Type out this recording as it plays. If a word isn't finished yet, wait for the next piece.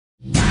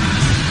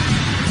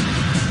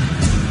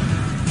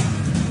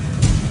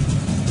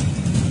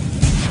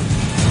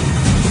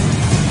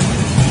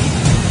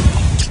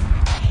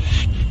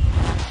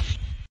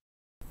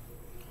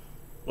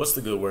What's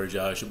the good word,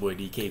 y'all? It's your boy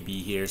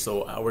DKB here.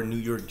 So our New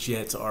York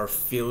Jets are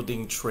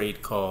fielding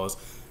trade calls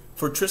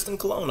for Trystan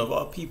Colon, of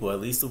all people,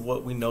 at least of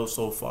what we know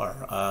so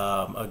far.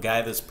 A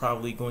guy that's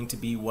probably going to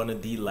be one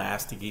of the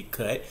last to get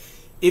cut,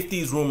 if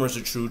these rumors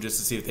are true, just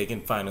to see if they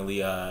can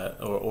finally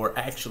or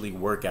actually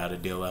work out a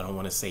deal. I don't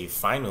want to say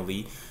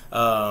finally.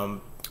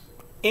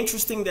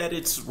 Interesting that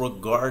it's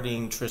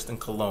regarding Trystan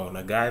Colon,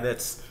 a guy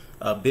that's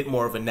a bit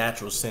more of a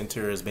natural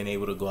center, has been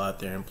able to go out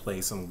there and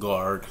play some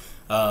guard.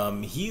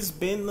 He's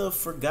been the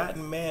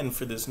forgotten man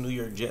for this New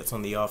York Jets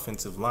on the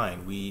offensive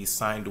line. We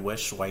signed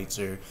Wes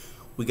Schweitzer.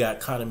 We got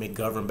Connor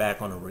McGovern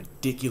back on a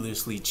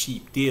ridiculously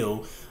cheap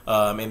deal.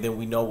 And then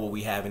we know what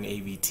we have in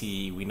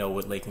AVT. We know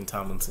what Laken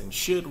Tomlinson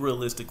should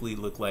realistically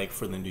look like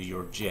for the New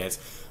York Jets.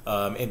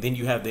 And then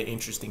you have the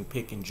interesting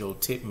pick in Joe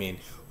Tippmann,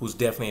 who's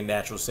definitely a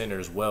natural center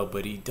as well.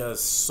 But he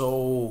does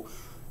so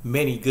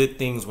many good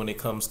things when it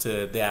comes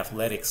to the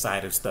athletic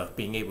side of stuff,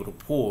 being able to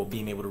pull,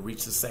 being able to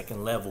reach the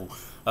second level,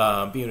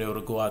 being able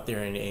to go out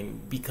there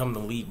and become the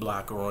lead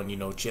blocker on,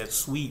 jet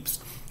sweeps.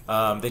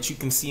 That you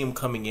can see him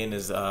coming in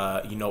as,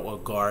 a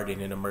guard in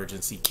an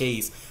emergency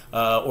case,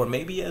 or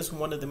maybe as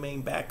one of the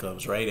main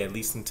backups, right? At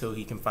least until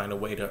he can find a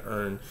way to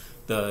earn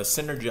the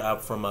center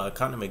job from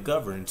Connor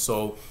McGovern.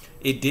 So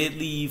it did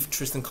leave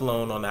Trystan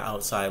Colon on the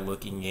outside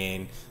looking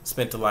in,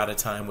 spent a lot of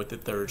time with the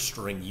third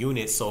string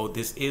unit. So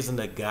this isn't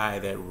a guy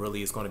that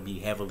really is going to be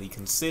heavily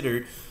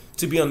considered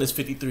to be on this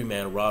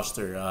 53-man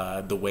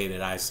roster the way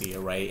that I see it,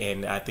 right?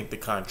 And I think the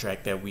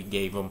contract that we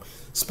gave him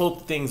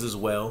spoke things as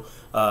well.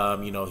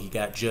 He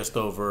got just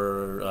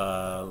over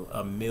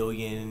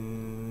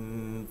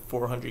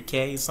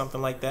 $1,400,000,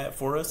 something like that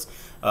for us,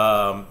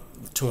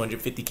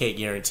 $250K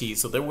guaranteed.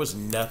 So there was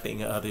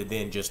nothing other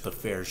than just a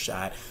fair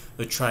shot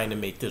of trying to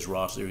make this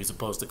roster. He's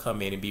supposed to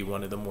come in and be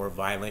one of the more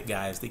violent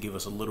guys to give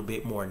us a little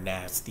bit more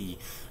nasty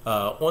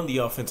on the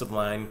offensive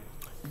line.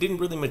 Didn't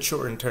really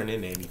mature and turn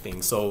into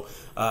anything. So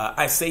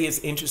I say it's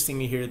interesting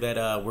to hear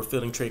that we're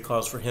fielding trade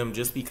calls for him,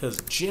 just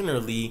because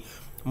generally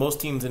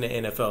most teams in the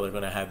NFL are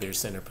going to have their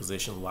center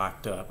position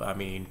locked up. I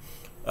mean,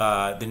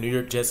 the New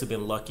York Jets have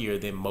been luckier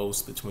than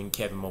most between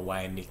Kevin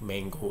Mawae and Nick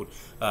Mangold,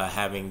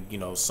 having,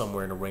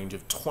 somewhere in a range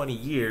of 20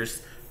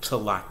 years to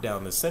lock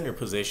down the center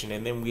position.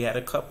 And then we had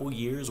a couple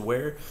years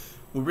where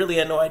we really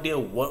had no idea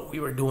what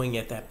we were doing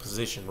at that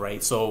position,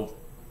 right? So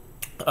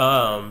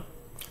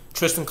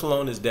Trystan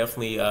Colon is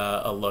definitely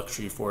a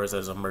luxury for us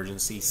as an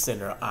emergency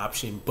center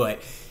option, but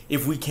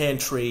if we can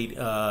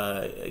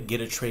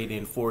get a trade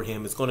in for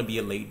him, it's going to be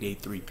a late day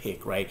 3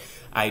 pick, right?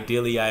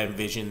 Ideally, I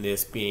envision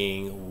this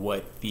being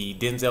what the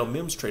Denzel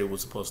Mims trade was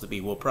supposed to be.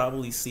 We'll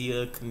probably see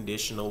a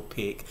conditional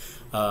pick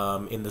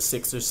in the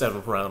 6th or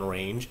 7th round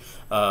range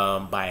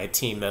by a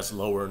team that's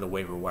lower in the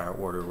waiver wire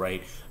order,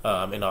 right?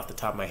 And off the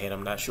top of my head,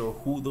 I'm not sure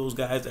who those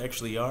guys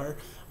actually are.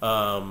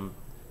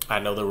 I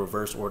know the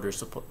reverse order,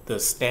 the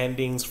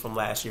standings from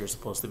last year are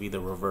supposed to be the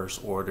reverse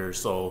order.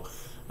 So,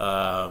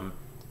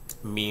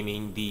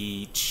 meaning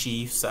the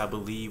Chiefs, I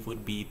believe,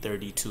 would be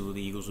 32,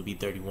 the Eagles would be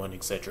 31,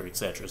 etc.,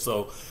 etc.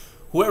 So,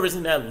 whoever's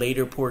in that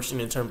later portion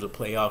in terms of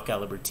playoff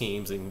caliber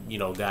teams and,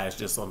 guys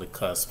just on the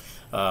cusp,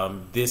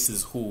 this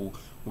is who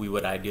we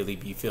would ideally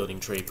be fielding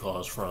trade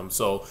calls from.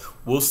 So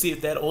we'll see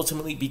if that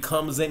ultimately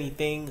becomes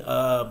anything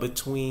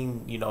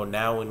between,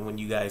 now and when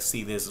you guys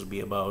see this. It'll be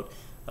about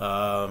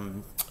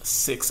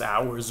 6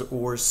 hours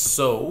or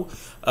so,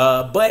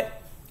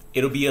 but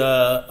it'll be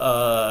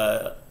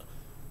a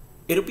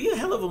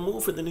hell of a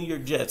move for the New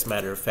York Jets.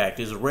 Matter of fact,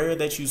 it's rare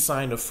that you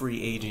sign a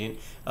free agent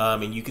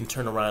and you can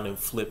turn around and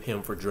flip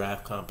him for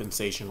draft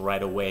compensation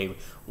right away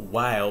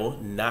while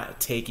not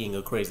taking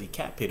a crazy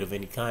cap hit of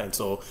any kind.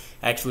 So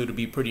actually, it'll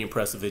be pretty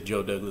impressive if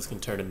Joe Douglas can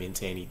turn him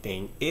into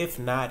anything. If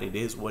not, it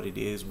is what it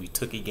is. We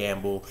took a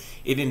gamble.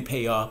 It didn't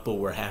pay off, but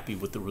we're happy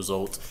with the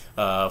results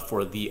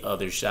for the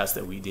other shots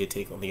that we did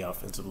take on the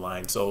offensive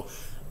line. So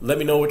let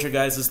me know what your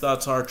guys'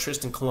 thoughts are.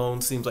 Trystan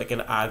Colon seems like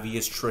an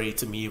obvious trade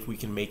to me if we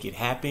can make it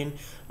happen.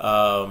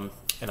 And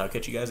I'll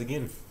catch you guys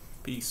again.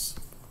 Peace.